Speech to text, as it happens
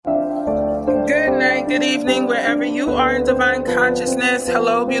Good evening, wherever you are in divine consciousness.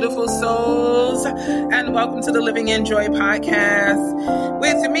 Hello, beautiful souls, and welcome to the Living in Joy podcast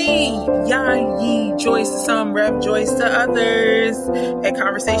with me, Yayi Joyce to some, Rev Joyce to others. A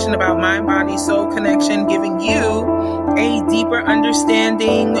conversation about mind, body, soul connection, giving you a deeper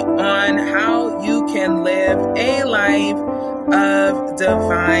understanding on how you can live a life of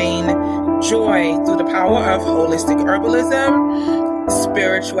divine joy through the power of holistic herbalism,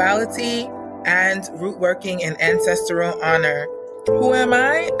 spirituality, and root working and ancestral honor. Who am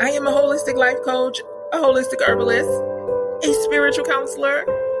I? I am a holistic life coach, a holistic herbalist, a spiritual counselor,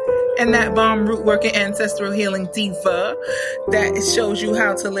 and that bomb root working ancestral healing diva that shows you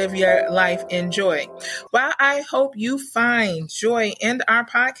how to live your life in joy. Well, I hope you find joy in our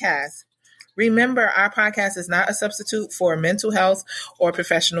podcast. Remember, our podcast is not a substitute for mental health or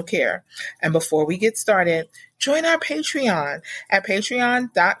professional care. And before we get started, join our Patreon at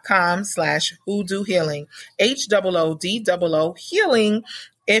patreon.com/hoodoo healing, HOODOO healing.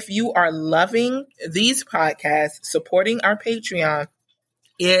 If you are loving these podcasts, supporting our Patreon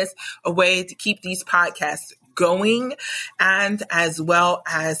is a way to keep these podcasts going and as well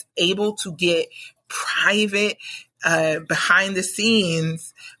as able to get private behind the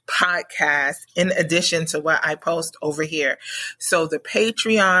scenes podcast in addition to what I post over here. So the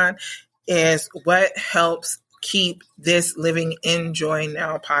Patreon is what helps keep this Living in Joy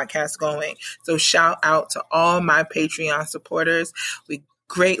Now podcast going. So shout out to all my Patreon supporters. We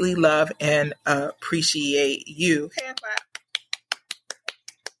greatly love and appreciate you. Hand clap.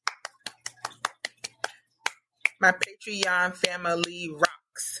 My Patreon family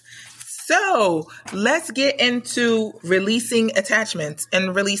rocks. So let's get into releasing attachments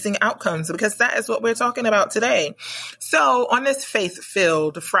and releasing outcomes, because that is what we're talking about today. So on this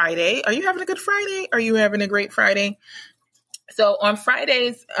faith-filled Friday, are you having a good Friday? Are you having a great Friday? So on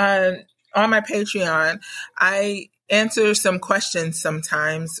Fridays, on my Patreon, I answer some questions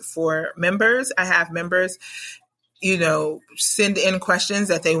sometimes for members. I have members send in questions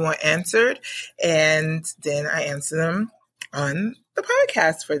that they want answered, and then I answer them on the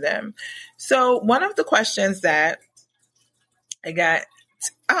podcast for them. So one of the questions that I got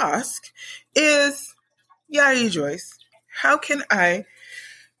asked is, Yayi Joyce, how can I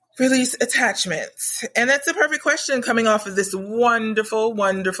release attachments? And that's a perfect question coming off of this wonderful,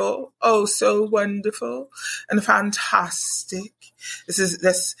 oh so wonderful and fantastic.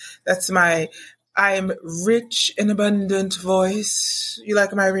 That's my I'm rich and abundant voice. You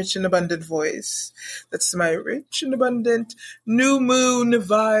like my rich and abundant voice? That's my rich and abundant new moon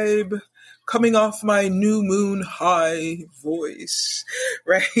vibe coming off my new moon high voice,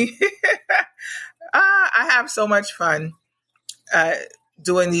 right? I have so much fun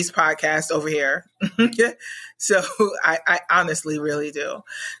doing these podcasts over here. So I honestly really do.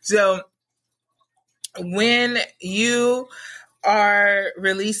 So when you are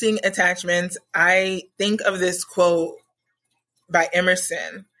releasing attachments, I think of this quote by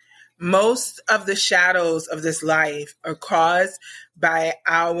Emerson. Most of the shadows of this life are caused by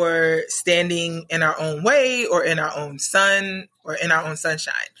our standing in our own way or in our own sun or in our own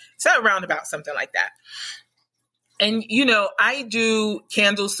sunshine. So around about something like that. And, I do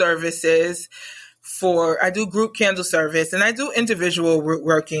candle services I do group candle service, and I do individual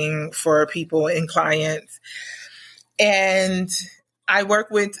working for people and clients. And I work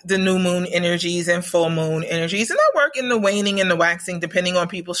with the new moon energies and full moon energies. And I work in the waning and the waxing, depending on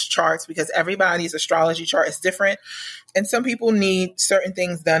people's charts, because everybody's astrology chart is different. And some people need certain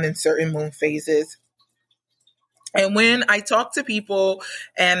things done in certain moon phases. And when I talk to people,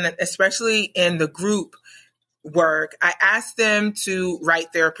 and especially in the group work, I ask them to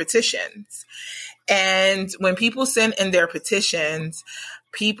write their petitions. And when people send in their petitions,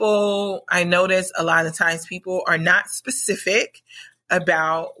 I notice a lot of times people are not specific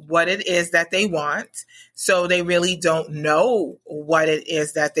about what it is that they want. So they really don't know what it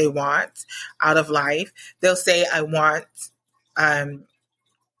is that they want out of life. They'll say, I want a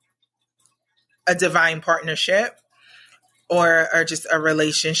divine partnership or just a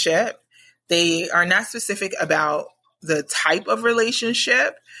relationship. They are not specific about the type of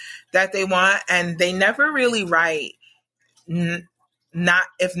relationship that they want. And they never really write,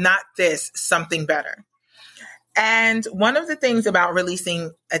 if not this, something better. And one of the things about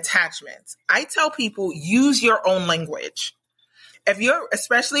releasing attachments, I tell people, use your own language.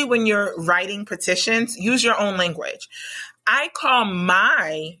 Especially when you're writing petitions, use your own language. I call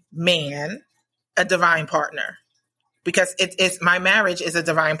my man a divine partner because my marriage is a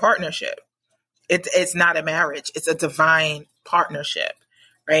divine partnership. It's not a marriage. It's a divine partnership,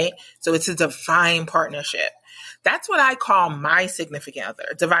 right? So it's a divine partnership. That's what I call my significant other,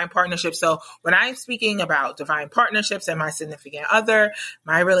 divine partnership. So when I'm speaking about divine partnerships and my significant other,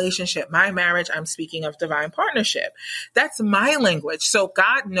 my relationship, my marriage, I'm speaking of divine partnership. That's my language. So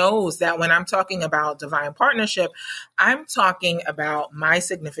God knows that when I'm talking about divine partnership, I'm talking about my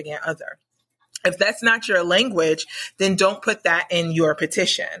significant other. If that's not your language, then don't put that in your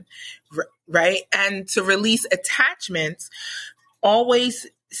petition, right? And to release attachments, always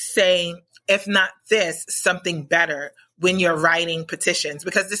say, if not this, something better when you're writing petitions.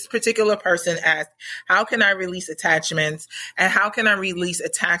 Because this particular person asked, how can I release attachments? And how can I release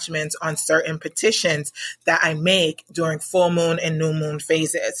attachments on certain petitions that I make during full moon and new moon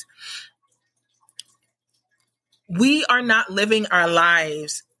phases? We are not living our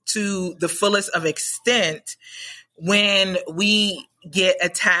lives to the fullest of extent when we get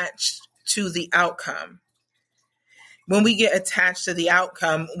attached to the outcome. When we get attached to the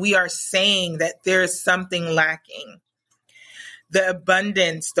outcome, we are saying that there is something lacking. The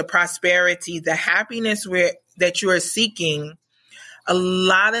abundance, the prosperity, the happiness that you are seeking, a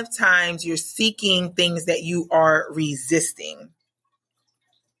lot of times you're seeking things that you are resisting.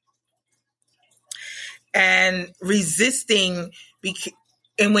 And resisting,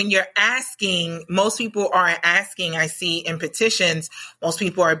 and when you're asking, most people aren't asking, I see in petitions, most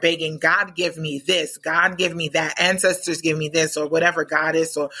people are begging, God, give me this, God, give me that, ancestors, give me this, or whatever God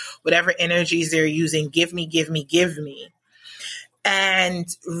is, or whatever energies they're using, give me, give me, give me. And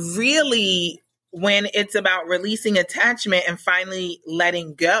really, when it's about releasing attachment and finally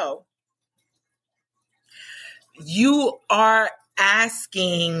letting go, you are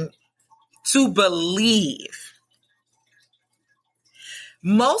asking to believe.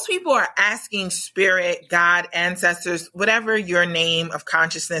 Most people are asking spirit, God, ancestors, whatever your name of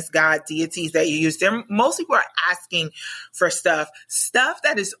consciousness, God, deities that you use. Most people are asking for stuff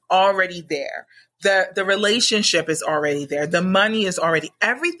that is already there. The relationship is already there. The money is already,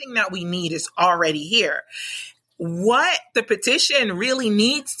 everything that we need is already here. What the petition really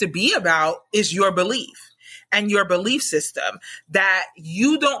needs to be about is your belief. And your belief system, that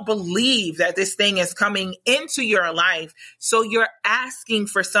you don't believe that this thing is coming into your life. So you're asking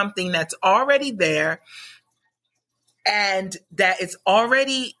for something that's already there and that it's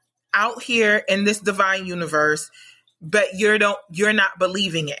already out here in this divine universe, but you're not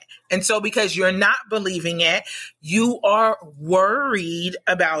believing it. And so because you're not believing it, you are worried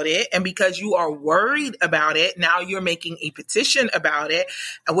about it. And because you are worried about it, now you're making a petition about it,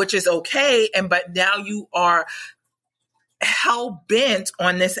 which is okay. But now you are hell bent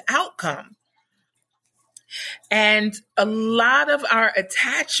on this outcome. And a lot of our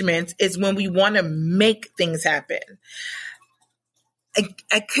attachment is when we want to make things happen.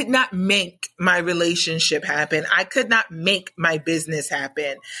 I could not make my relationship happen. I could not make my business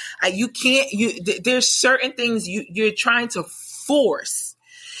happen. There's certain things you're trying to force.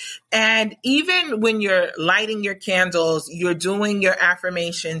 And even when you're lighting your candles, you're doing your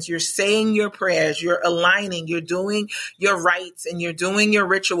affirmations, you're saying your prayers, you're aligning, you're doing your rites and you're doing your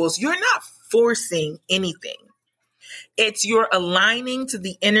rituals, you're not forcing anything. It's you're aligning to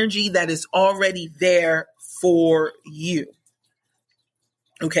the energy that is already there for you.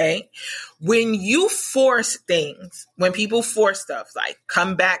 Okay. When you force things, when people force stuff like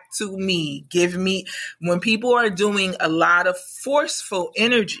come back to me, give me, when people are doing a lot of forceful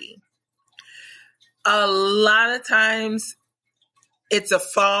energy, a lot of times it's a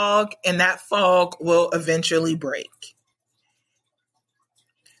fog and that fog will eventually break.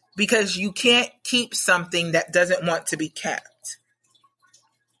 Because you can't keep something that doesn't want to be kept.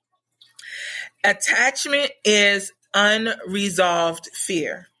 Attachment is unresolved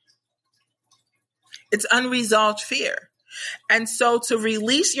fear. It's unresolved fear. And so to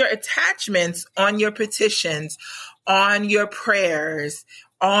release your attachments on your petitions, on your prayers,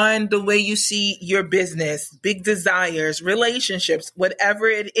 on the way you see your business, big desires, relationships, whatever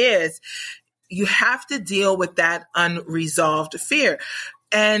it is, you have to deal with that unresolved fear.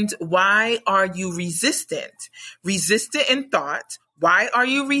 And why are you resistant? Resistant in thought. Why are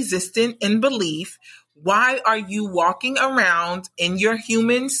you resistant in belief? Why are you walking around in your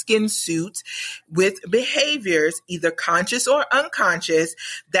human skin suit with behaviors, either conscious or unconscious,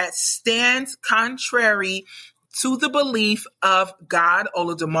 that stands contrary to the belief of God,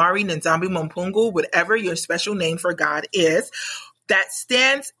 Olodumare, Nzambi Mpungu, whatever your special name for God is, that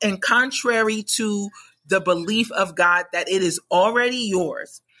stands in contrary to the belief of God that it is already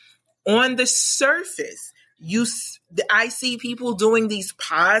yours. On the surface, I see people doing these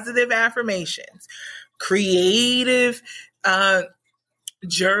positive affirmations, creative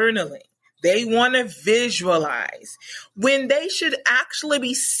journaling, They want to visualize when they should actually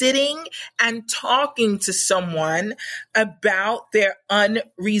be sitting and talking to someone about their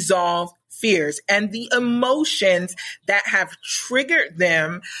unresolved fears and the emotions that have triggered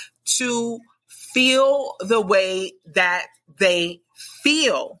them to feel the way that they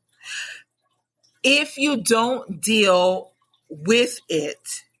feel. If you don't deal with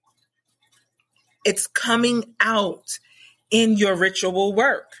it, it's coming out in your ritual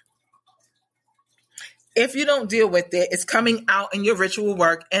work. If you don't deal with it, it's coming out in your ritual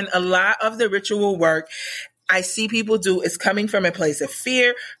work. And a lot of the ritual work I see people do is coming from a place of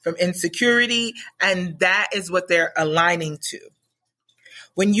fear, from insecurity, and that is what they're aligning to.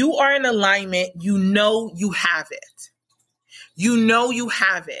 When you are in alignment, you know you have it. You know you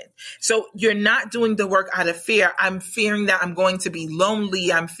have it. So you're not doing the work out of fear. I'm fearing that I'm going to be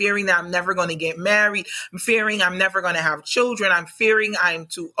lonely. I'm fearing that I'm never going to get married. I'm fearing I'm never going to have children. I'm fearing I'm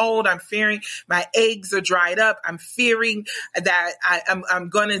too old. I'm fearing my eggs are dried up. I'm fearing that I'm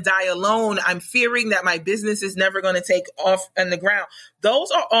going to die alone. I'm fearing that my business is never going to take off on the ground. Those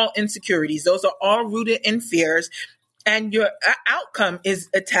are all insecurities. Those are all rooted in fears. And your outcome is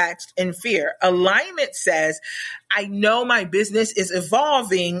attached in fear. Alignment says, I know my business is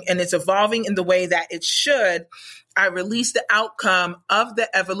evolving and it's evolving in the way that it should. I release the outcome of the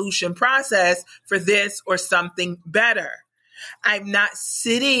evolution process for this or something better. I'm not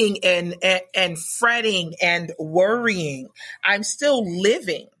sitting and fretting and worrying. I'm still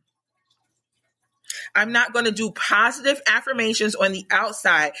living. I'm not going to do positive affirmations on the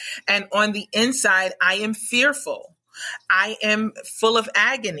outside, and on the inside, I am fearful. I am full of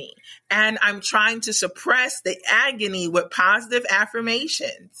agony, and I'm trying to suppress the agony with positive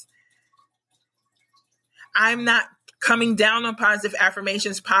affirmations. I'm not coming down on positive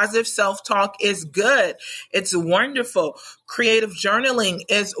affirmations. Positive self-talk is good. It's wonderful. Creative journaling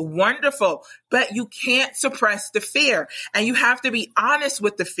is wonderful, but you can't suppress the fear, and you have to be honest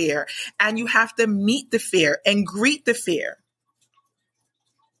with the fear, and you have to meet the fear and greet the fear.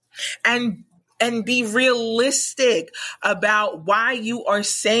 And be realistic about why you are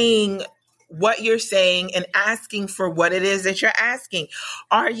saying what you're saying and asking for what it is that you're asking.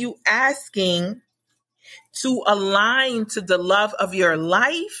 Are you asking to align to the love of your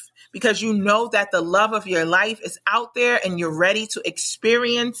life? Because you know that the love of your life is out there and you're ready to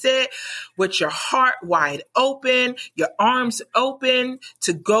experience it with your heart wide open, your arms open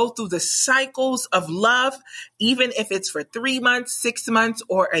to go through the cycles of love, even if it's for 3 months, 6 months,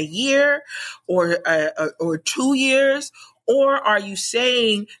 or a year, or 2 years. Or are you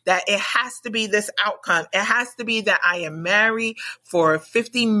saying that it has to be this outcome? It has to be that I am married for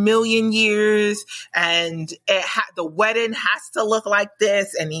 50 million years and the wedding has to look like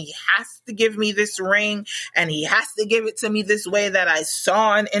this, and he has to give me this ring, and he has to give it to me this way that I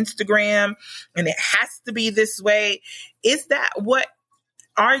saw on Instagram, and it has to be this way. Is that what?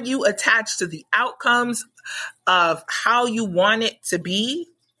 Are you attached to the outcomes of how you want it to be?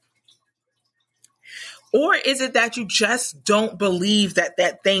 Or is it that you just don't believe that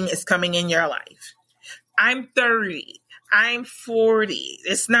that thing is coming in your life? I'm 30. I'm 40.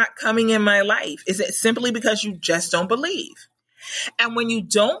 It's not coming in my life. Is it simply because you just don't believe? And when you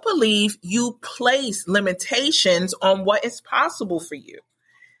don't believe, you place limitations on what is possible for you.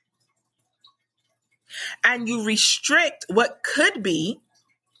 And you restrict what could be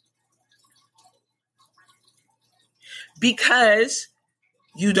because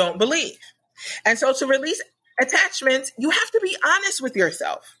you don't believe. And so to release attachments, you have to be honest with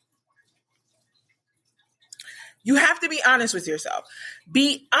yourself. You have to be honest with yourself.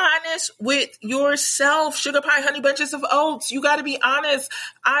 Be honest with yourself. Sugar pie, honey bunches of oats. You got to be honest.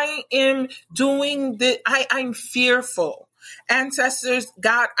 I am doing I'm fearful. Ancestors,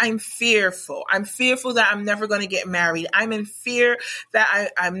 God, I'm fearful. I'm fearful that I'm never going to get married. I'm in fear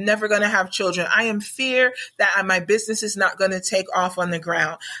that I'm never going to have children. I am fear that my business is not going to take off on the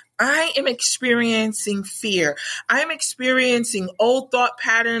ground. I am experiencing fear. I'm experiencing old thought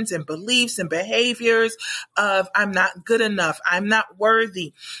patterns and beliefs and behaviors of I'm not good enough. I'm not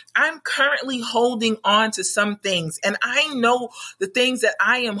worthy. I'm currently holding on to some things, and I know the things that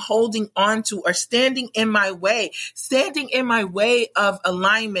I am holding on to are standing in my way of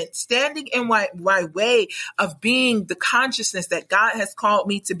alignment, standing in my way of being the consciousness that God has called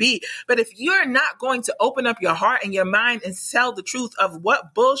me to be. But if you're not going to open up your heart and your mind and tell the truth of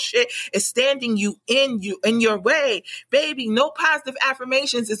what bullshit bullshit is standing you in your way, baby, no positive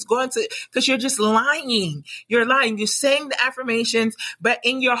affirmations is going to, because you're just lying. You're lying. You're saying the affirmations, but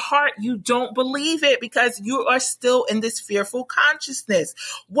in your heart, you don't believe it because you are still in this fearful consciousness.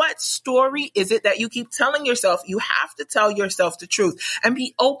 What story is it that you keep telling yourself? You have to tell yourself the truth and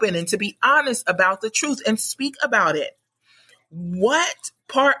be open and to be honest about the truth and speak about it. What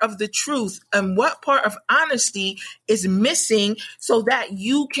part of the truth and what part of honesty is missing so that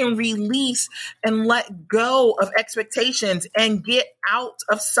you can release and let go of expectations and get out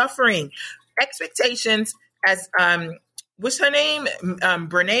of suffering? Expectations, as what's her name?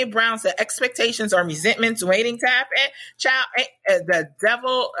 Brene Brown said, expectations are resentments waiting to happen. Child, the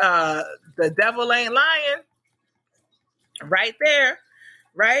devil ain't lying. Right there,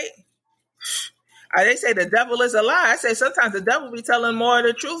 right? They say the devil is a lie. I say sometimes the devil be telling more of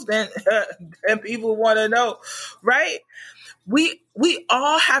the truth than people want to know, right? We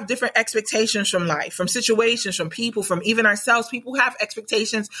all have different expectations from life, from situations, from people, from even ourselves. People have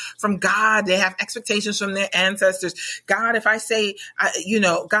expectations from God. They have expectations from their ancestors. God, if I say,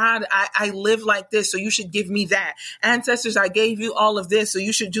 God, I live like this, so you should give me that. Ancestors, I gave you all of this, so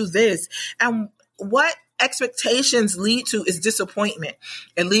you should do this. And what expectations lead to is disappointment.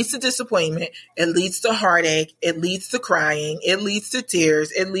 It leads to disappointment. It leads to heartache. It leads to crying. It leads to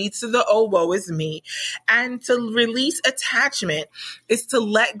tears. It leads to the, oh, woe is me. And to release attachment is to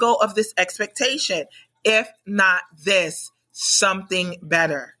let go of this expectation. If not this, something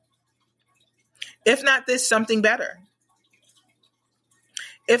better. If not this, something better.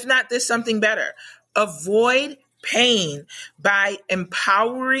 If not this, something better. Avoid pain by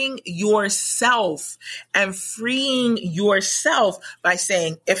empowering yourself and freeing yourself by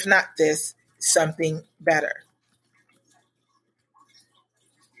saying, if not this, something better.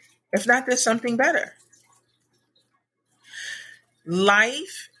 If not this, something better.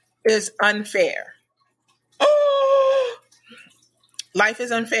 Life is unfair. Oh, life is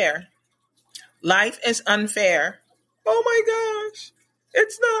unfair. Life is unfair. Oh my gosh,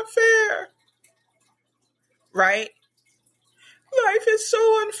 it's not fair. Right? Life is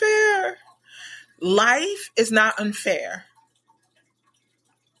so unfair. Life is not unfair.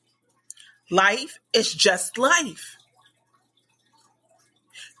 Life is just life.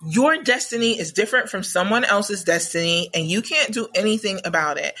 Your destiny is different from someone else's destiny, and you can't do anything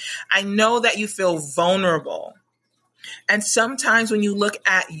about it. I know that you feel vulnerable. And sometimes when you look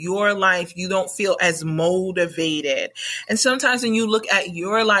at your life, you don't feel as motivated. And sometimes when you look at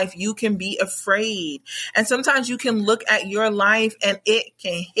your life, you can be afraid. And sometimes you can look at your life and it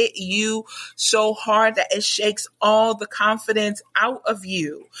can hit you so hard that it shakes all the confidence out of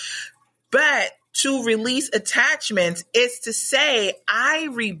you. But to release attachments is to say, I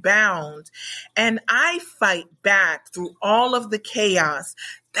rebound and I fight back through all of the chaos.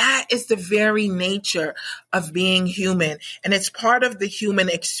 That is the very nature of being human. And it's part of the human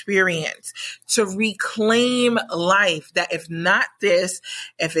experience to reclaim life. That if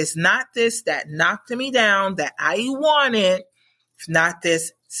it's not this that knocked me down, that I wanted, if not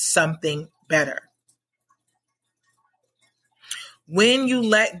this, something better. When you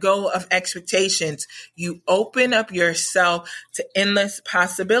let go of expectations, you open up yourself to endless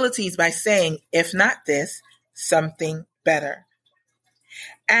possibilities by saying, if not this, something better.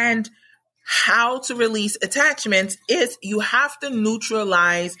 And how to release attachments is you have to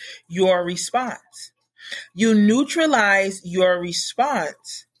neutralize your response. You neutralize your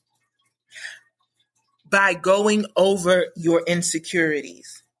response by going over your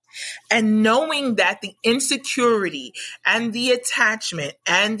insecurities. And knowing that the insecurity and the attachment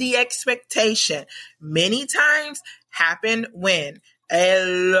and the expectation many times happen when? A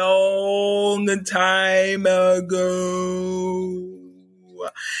long time ago.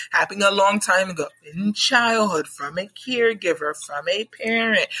 Happening a long time ago in childhood, from a caregiver, from a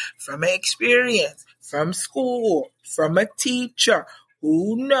parent, from an experience, from school, from a teacher.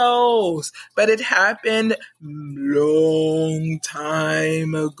 Who knows? But it happened long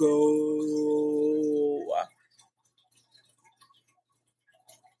time ago.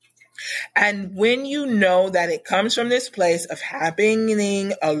 And when you know that it comes from this place of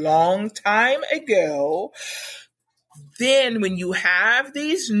happening a long time ago, then when you have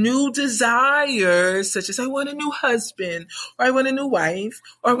these new desires, such as I want a new husband, or I want a new wife,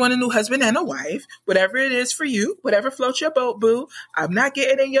 or I want a new husband and a wife, whatever it is for you, whatever floats your boat, boo, I'm not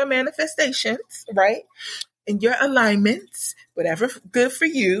getting in your manifestations, right? In your alignments, whatever good for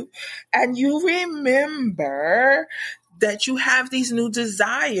you. And you remember that you have these new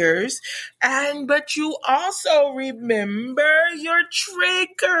desires, but you also remember your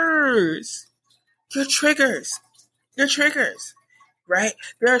triggers. Your triggers. right?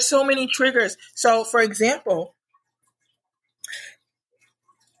 There are so many triggers. So, for example,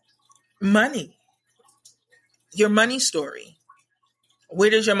 money, your money story. Where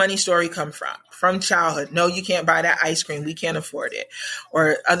does your money story come from? From childhood. No, you can't buy that ice cream. We can't afford it.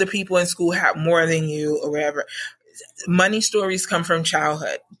 Or other people in school have more than you or whatever. Money stories come from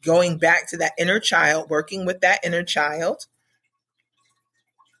childhood. Going back to that inner child, working with that inner child.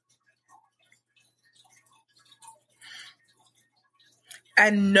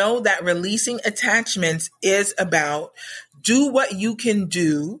 And know that releasing attachments is about do what you can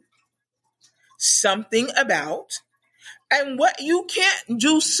do something about, and what you can't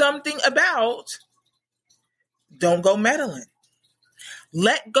do something about, don't go meddling.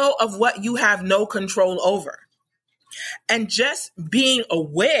 Let go of what you have no control over. And just being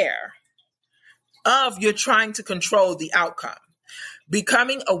aware of you're trying to control the outcome.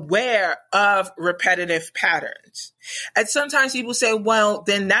 Becoming aware of repetitive patterns. And sometimes people say, well,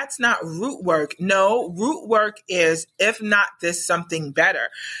 then that's not root work. No, root work is, if not this, something better.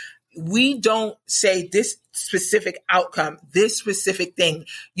 We don't say this specific outcome, this specific thing.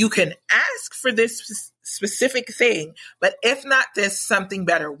 You can ask for this specific thing, but if not this, something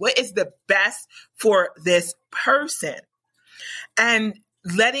better. What is the best for this person? And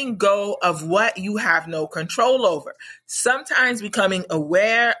letting go of what you have no control over. Sometimes becoming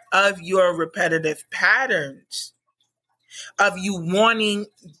aware of your repetitive patterns of you wanting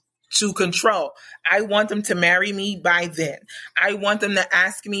to control. I want them to marry me by then. I want them to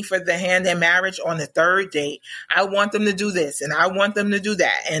ask me for the hand in marriage on the third date. I want them to do this and I want them to do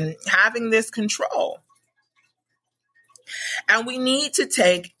that, and having this control. And we need to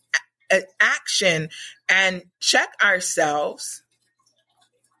take action and check ourselves.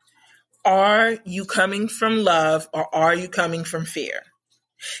 Are you coming from love or are you coming from fear?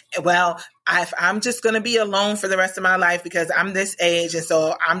 Well, I'm just going to be alone for the rest of my life because I'm this age. And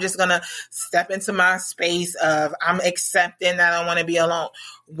so I'm just going to step into my space of I'm accepting that I want to be alone.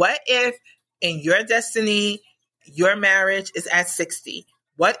 What if in your destiny, your marriage is at 60?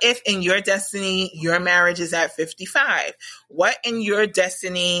 What if in your destiny, your marriage is at 55? What in your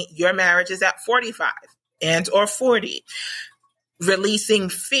destiny, your marriage is at 45 and or 40? Releasing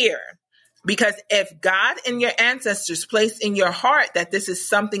fear. Because if God and your ancestors placed in your heart that this is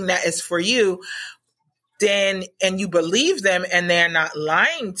something that is for you, then, and you believe them and they're not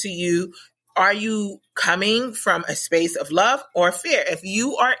lying to you, are you coming from a space of love or fear? If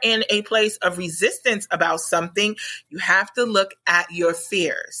you are in a place of resistance about something, you have to look at your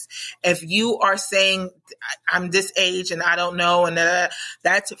fears. If you are saying, I'm this age and I don't know, and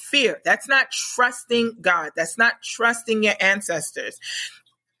that's fear. That's not trusting God. That's not trusting your ancestors.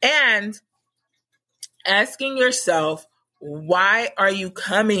 And asking yourself, why are you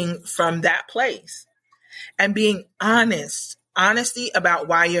coming from that place? And being honesty about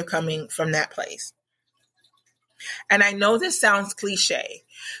why you're coming from that place. And I know this sounds cliche,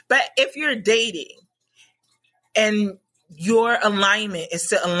 but if you're dating and your alignment is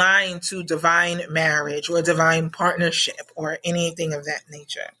to align to divine marriage or divine partnership or anything of that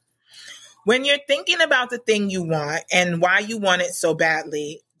nature, when you're thinking about the thing you want and why you want it so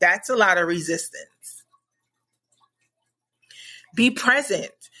badly, that's a lot of resistance. Be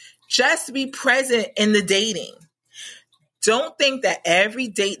present. Just be present in the dating. Don't think that every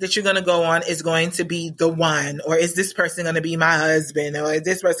date that you're going to go on is going to be the one, or is this person going to be my husband, or is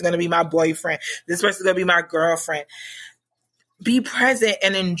this person going to be my boyfriend? This person going to be my girlfriend. Be present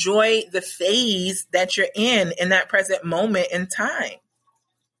and enjoy the phase that you're in that present moment in time.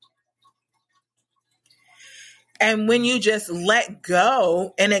 And when you just let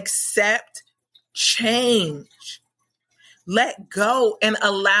go and accept change, let go and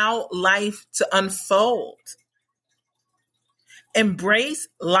allow life to unfold. Embrace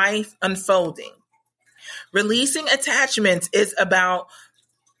life unfolding. Releasing attachments is about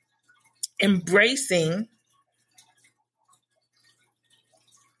embracing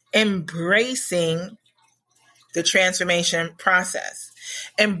the transformation process.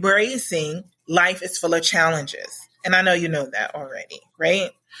 Embracing life is full of challenges. And I know you know that already,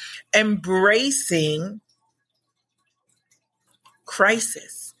 right? Embracing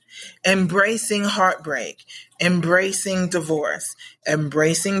crisis, embracing heartbreak, embracing divorce,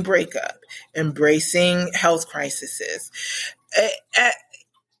 embracing breakup, embracing health crises.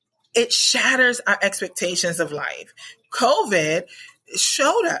 It shatters our expectations of life. COVID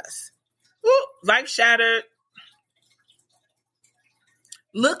showed us. Life shattered.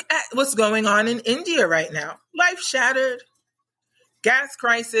 Look at what's going on in India right now. Life shattered. Gas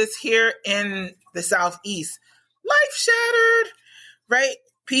crisis here in the Southeast. Life shattered. Right?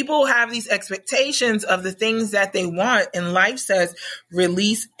 people have these expectations of the things that they want, and life says,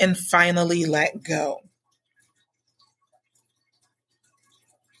 release and finally let go.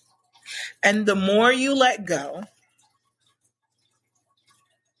 And the more you let go,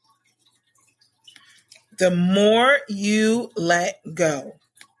 the more you let go,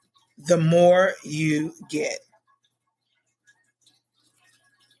 the more you get.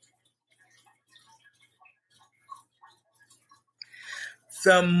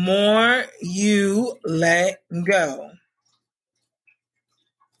 The more you let go,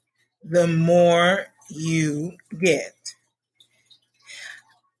 the more you get.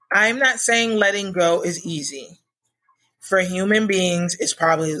 I'm not saying letting go is easy. For human beings, it's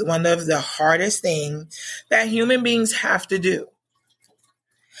probably one of the hardest things that human beings have to do.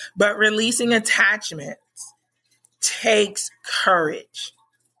 But releasing attachments takes courage.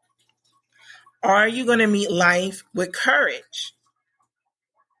 Are you going to meet life with courage?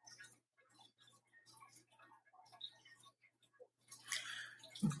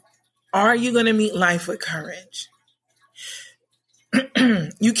 Are you going to meet life with courage?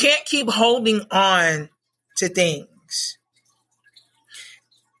 You can't keep holding on to things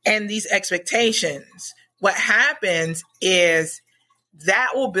and these expectations. What happens is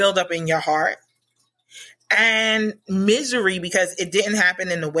that will build up in your heart, and misery because it didn't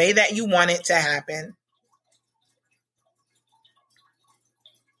happen in the way that you want it to happen.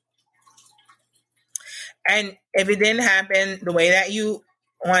 And if it didn't happen the way that you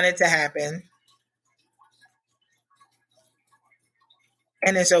want it to happen,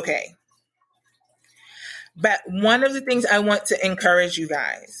 and it's okay. But one of the things I want to encourage you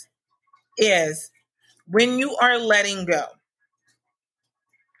guys is when you are letting go,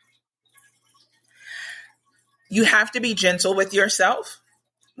 you have to be gentle with yourself.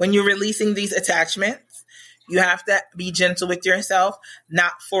 When you're releasing these attachments, you have to be gentle with yourself,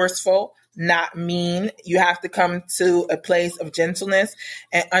 not forceful, not mean. You have to come to a place of gentleness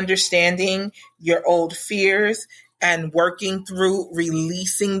and understanding your old fears and working through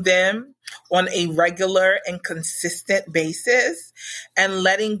releasing them on a regular and consistent basis. And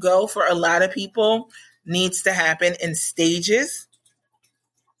letting go for a lot of people needs to happen in stages,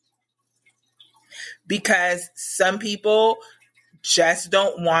 because some people just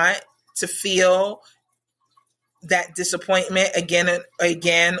don't want to feel that disappointment again and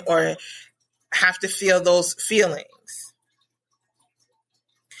again, or have to feel those feelings.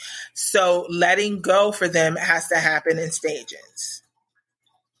 So letting go for them has to happen in stages.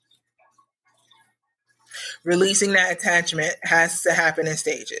 Releasing that attachment has to happen in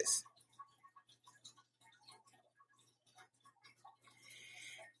stages.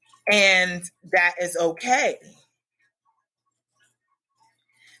 And that is okay.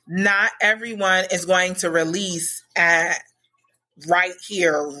 Not everyone is going to release at right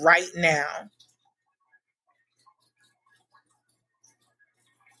here, right now.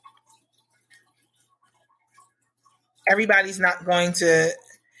 Everybody's not going to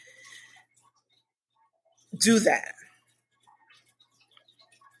do that.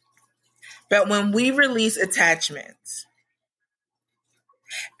 But when we release attachments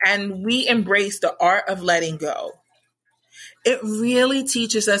and we embrace the art of letting go, it really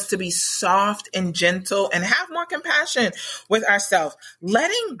teaches us to be soft and gentle and have more compassion with ourselves.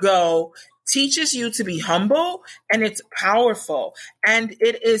 Letting go teaches you to be humble, and it's powerful, and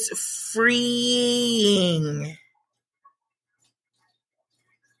it is freeing.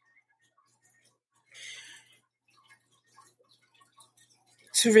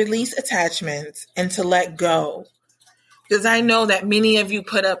 To release attachments and to let go. Because I know that many of you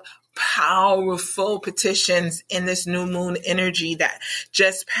put up powerful petitions in this new moon energy that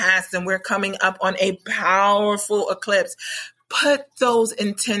just passed, and we're coming up on a powerful eclipse. Put those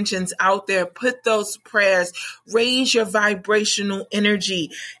intentions out there. Put those prayers. Raise your vibrational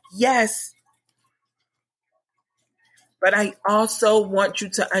energy. Yes. But I also want you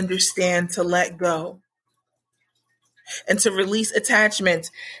to understand to let go. And to release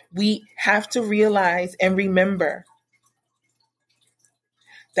attachments, we have to realize and remember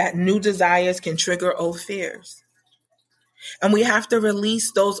that new desires can trigger old fears. And we have to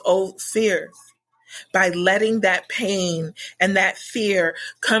release those old fears by letting that pain and that fear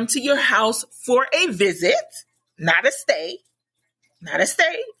come to your house for a visit, not a stay,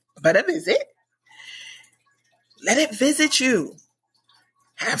 but a visit. Let it visit you.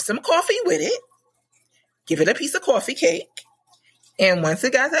 Have some coffee with it. Give it a piece of coffee cake. And once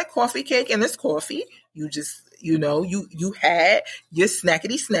it got that coffee cake and this coffee, you just, you had your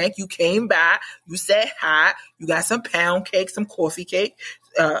snackety snack. You came by, you said hi, you got some pound cake, some coffee cake,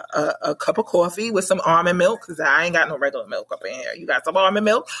 a cup of coffee with some almond milk, because I ain't got no regular milk up in here. You got some almond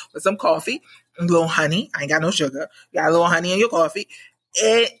milk with some coffee, a little honey. I ain't got no sugar. You got a little honey in your coffee.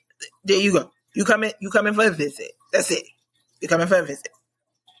 And there you go. You come in for a visit. That's it. You're coming for a visit.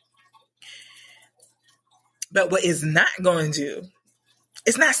 But what is not going to,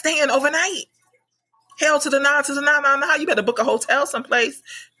 it's not staying overnight. Hell to the nah, to the nah, nah, nah. You better book a hotel someplace.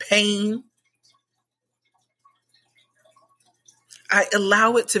 Pain. I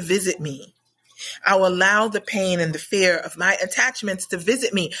allow it to visit me. I'll allow the pain and the fear of my attachments to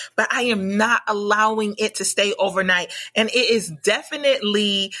visit me, but I am not allowing it to stay overnight. And it is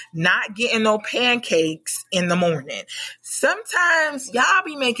definitely not getting no pancakes in the morning. Sometimes y'all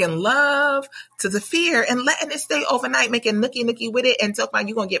be making love to the fear and letting it stay overnight, making nookie with it and talking about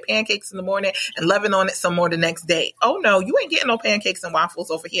you going to get pancakes in the morning and loving on it some more the next day. Oh no, you ain't getting no pancakes and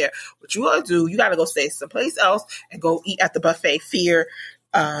waffles over here. What you gotta do, you gotta go stay someplace else and go eat at the buffet. Fear,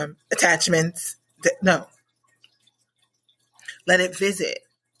 attachments. No. Let it visit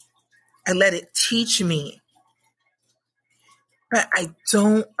and let it teach me. But I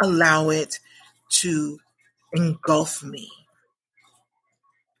don't allow it to engulf me.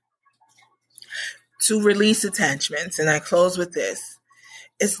 To release attachments, and I close with this,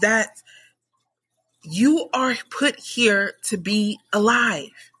 is that you are put here to be alive.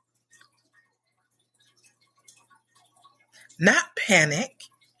 Not panic.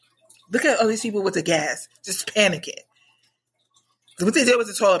 Look at all these people with the gas, just panicking. What they did with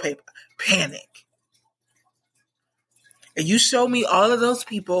the toilet paper, panic. And you show me all of those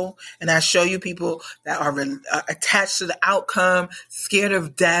people, and I show you people that are attached to the outcome, scared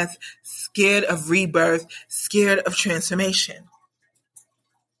of death, scared of rebirth, scared of transformation.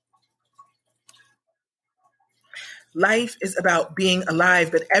 Life is about being alive,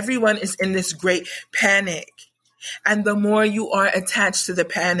 but everyone is in this great panic. And the more you are attached to the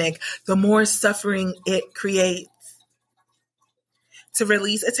panic, the more suffering it creates. To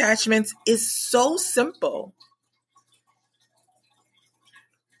release attachments is so simple.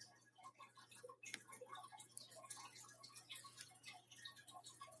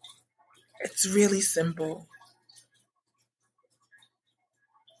 It's really simple.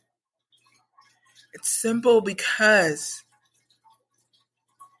 It's simple because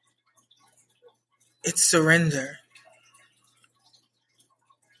it's surrender.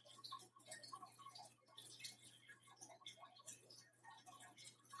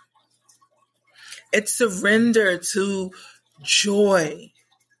 It's surrender to joy.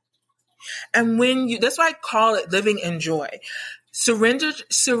 And that's why I call it living in joy.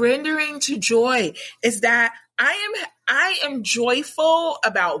 Surrendering to joy is that I am joyful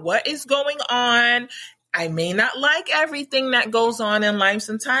about what is going on. I may not like everything that goes on in life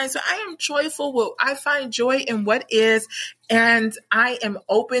sometimes, but I am joyful. I find joy in what is, and I am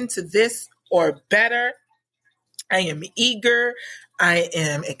open to this or better. I am eager. I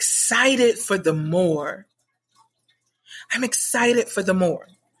am excited for the more. I'm excited for the more.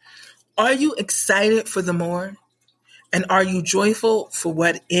 Are you excited for the more? And are you joyful for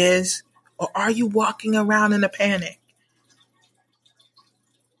what is? Or are you walking around in a panic?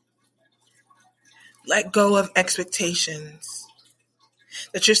 Let go of expectations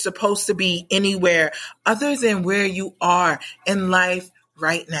that you're supposed to be anywhere other than where you are in life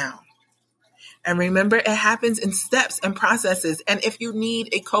right now. And remember, it happens in steps and processes. And if you need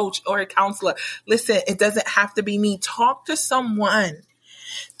a coach or a counselor, listen, it doesn't have to be me. Talk to someone.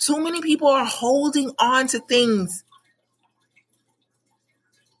 Too many people are holding on to things.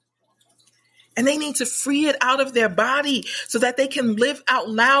 And they need to free it out of their body so that they can live out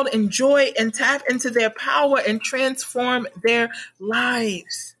loud and joy and tap into their power and transform their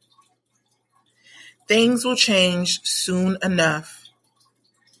lives. Things will change soon enough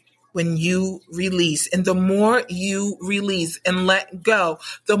when you release. And the more you release and let go,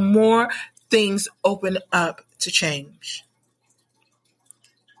 the more things open up to change.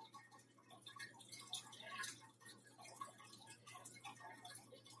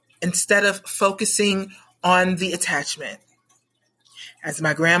 Instead of focusing on the attachment, as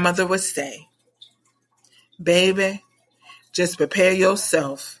my grandmother would say, baby, just prepare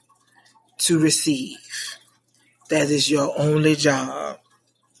yourself to receive. That is your only job.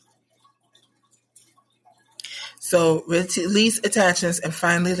 So release attachments and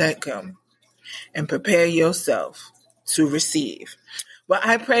finally let go and prepare yourself to receive. Well,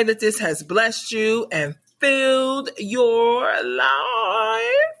 I pray that this has blessed you and filled your life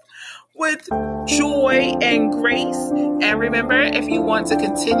with joy and grace. And remember, if you want to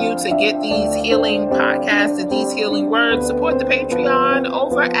continue to get these healing podcasts and these healing words, support the Patreon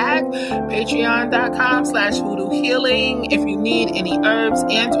over at patreon.com/hoodoohealing. If you need any herbs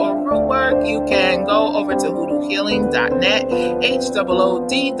and or root work, you can go over to hoodoohealing.net,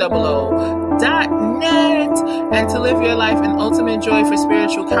 HOODOO.net. And to live your life in ultimate joy for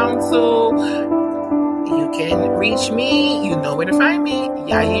spiritual counsel, you can reach me. You know where to find me.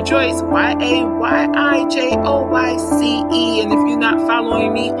 Yayi Joyce, YAYIJOYCE. And if you're not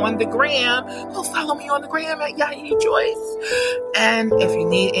following me on the gram, go follow me on the gram at Yayi Joyce. And if you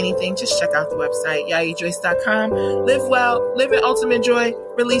need anything, just check out the website, yayijoyce.com. Live well, live in ultimate joy,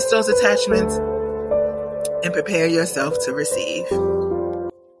 release those attachments, and prepare yourself to receive.